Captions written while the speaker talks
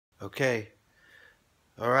Okay.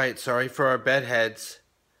 All right. Sorry for our bedheads.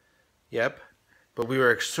 Yep. But we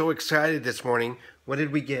were so excited this morning. What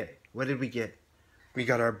did we get? What did we get? We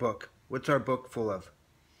got our book. What's our book full of?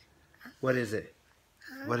 What is it?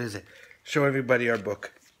 What is it? Show everybody our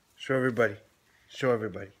book. Show everybody. Show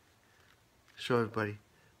everybody. Show everybody.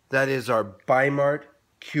 That is our Bi-Mart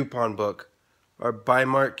coupon book. Our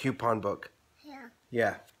Bi-Mart coupon book. Yeah.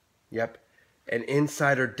 Yeah. Yep. And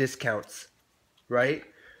inside are discounts. Right?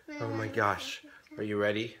 Oh my gosh. Are you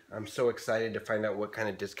ready? I'm so excited to find out what kind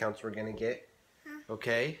of discounts we're going to get.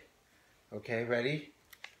 Okay? Okay, ready?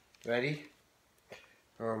 Ready?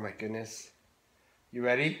 Oh my goodness. You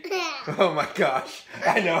ready? Oh my gosh.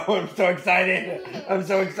 I know. I'm so excited. I'm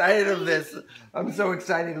so excited of this. I'm so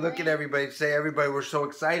excited. Look at everybody. Say, everybody, we're so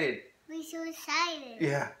excited. We're so excited.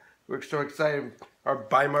 Yeah. We're so excited. Our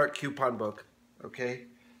Bi-Mart coupon book. Okay?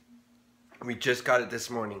 We just got it this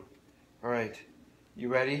morning. All right. You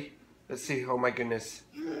ready? Let's see. Oh my goodness.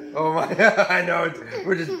 Oh my. I know.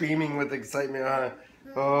 We're just beaming with excitement, huh?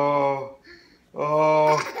 Oh.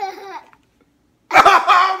 Oh.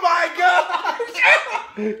 Oh my gosh!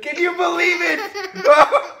 Can you believe it?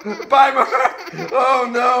 Oh, Bi-Mart. Oh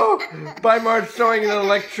no. Bi-Mart's showing an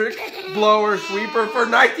electric blower sweeper for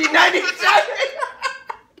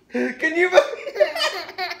 $19.97. Can you believe it?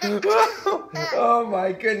 Oh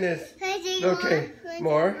my goodness. Okay.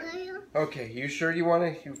 More? Okay. You sure you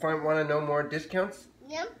want to know more discounts?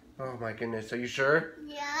 Yep. Oh my goodness. Are you sure?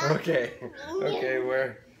 Yeah. Okay. Okay.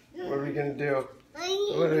 What are we gonna do?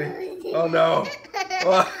 What are we? Oh no.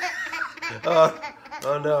 Oh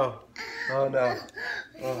no. Oh no.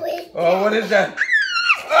 Oh, what is that?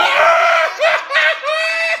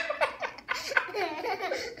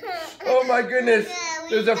 Oh my goodness.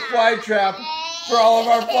 There's a fly trap for all of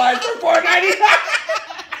our flies for $4.99.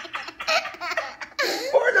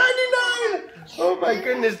 $4.99. Oh my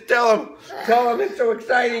goodness. Tell them. It's so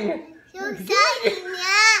exciting. So exciting,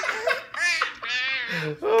 yeah.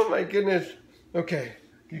 Oh my goodness. Okay.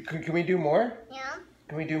 Can we do more? Yeah.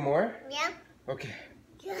 Can we do more? Yeah. Okay.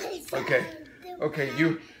 Okay. Okay.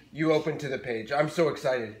 You open to the page. I'm so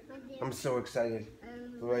excited. I'm so excited.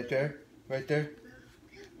 Right there. Right there.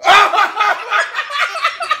 I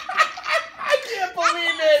can't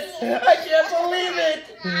believe it. I can't believe it.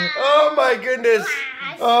 Oh my goodness.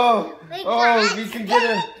 Oh.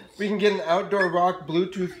 We can get an outdoor rock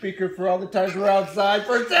Bluetooth speaker for all the times we're outside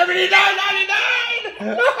for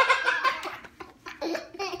 $79.99.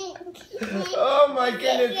 Oh my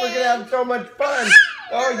goodness, we're gonna have so much fun.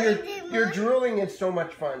 Oh, you're drooling. It's so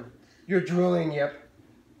much fun. You're drooling. Yep.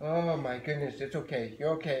 Oh my goodness, it's okay.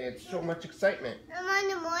 You're okay. It's so much excitement.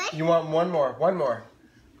 You want one more? One more.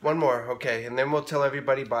 One more. Okay, and then we'll tell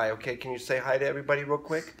everybody bye. Okay, can you say hi to everybody real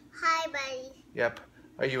quick? Hi, buddy. Yep.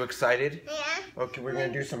 Are you excited? Yeah. Okay, we're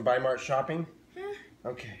gonna do some Bi-Mart shopping.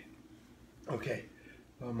 Okay. Okay.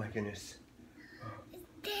 Oh my goodness.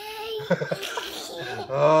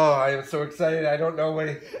 Oh, I am so excited. I don't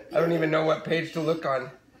even know what page to look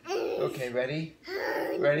on. Okay, ready?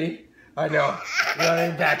 Ready? I know.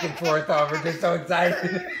 Running back and forth. Oh, we're just so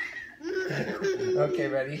excited. Okay,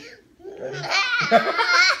 ready? Ready?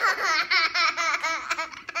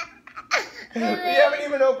 We haven't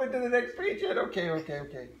even opened to the next page yet. Okay.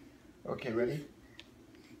 Okay, ready?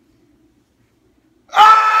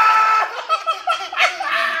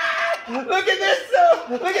 Look at this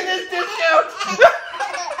discount!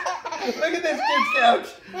 Look at this discount!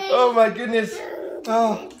 Oh my goodness!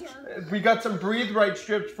 Oh, we got some Breathe Right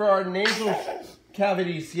strips for our nasal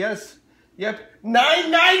cavities. Yes, yep.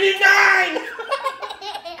 $9.99!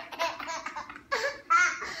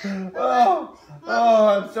 Oh,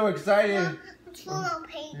 I'm so excited. 2 more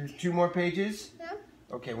pages. 2 more pages?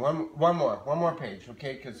 Okay, one more page.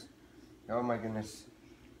 Okay, because oh my goodness.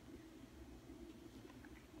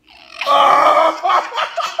 Oh!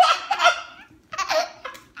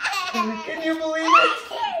 Can you believe it?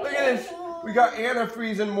 Look at this. We got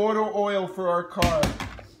antifreeze and motor oil for our car.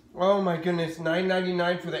 Oh my goodness.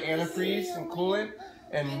 $9.99 for the antifreeze and coolant.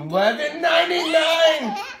 And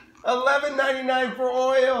 $11.99. $11.99 for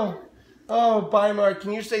oil. Oh, Bi-Mart.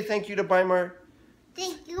 Can you say thank you to Bi-Mart?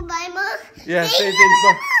 Thank you, Bi-Mart. Yeah, say thank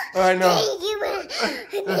you. Oh, I know. Thank you, Bi-Mart.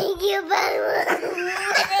 Thank you, Bi-Mart.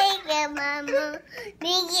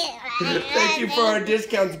 Thank you for our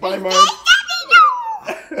discounts, Bi-Mart.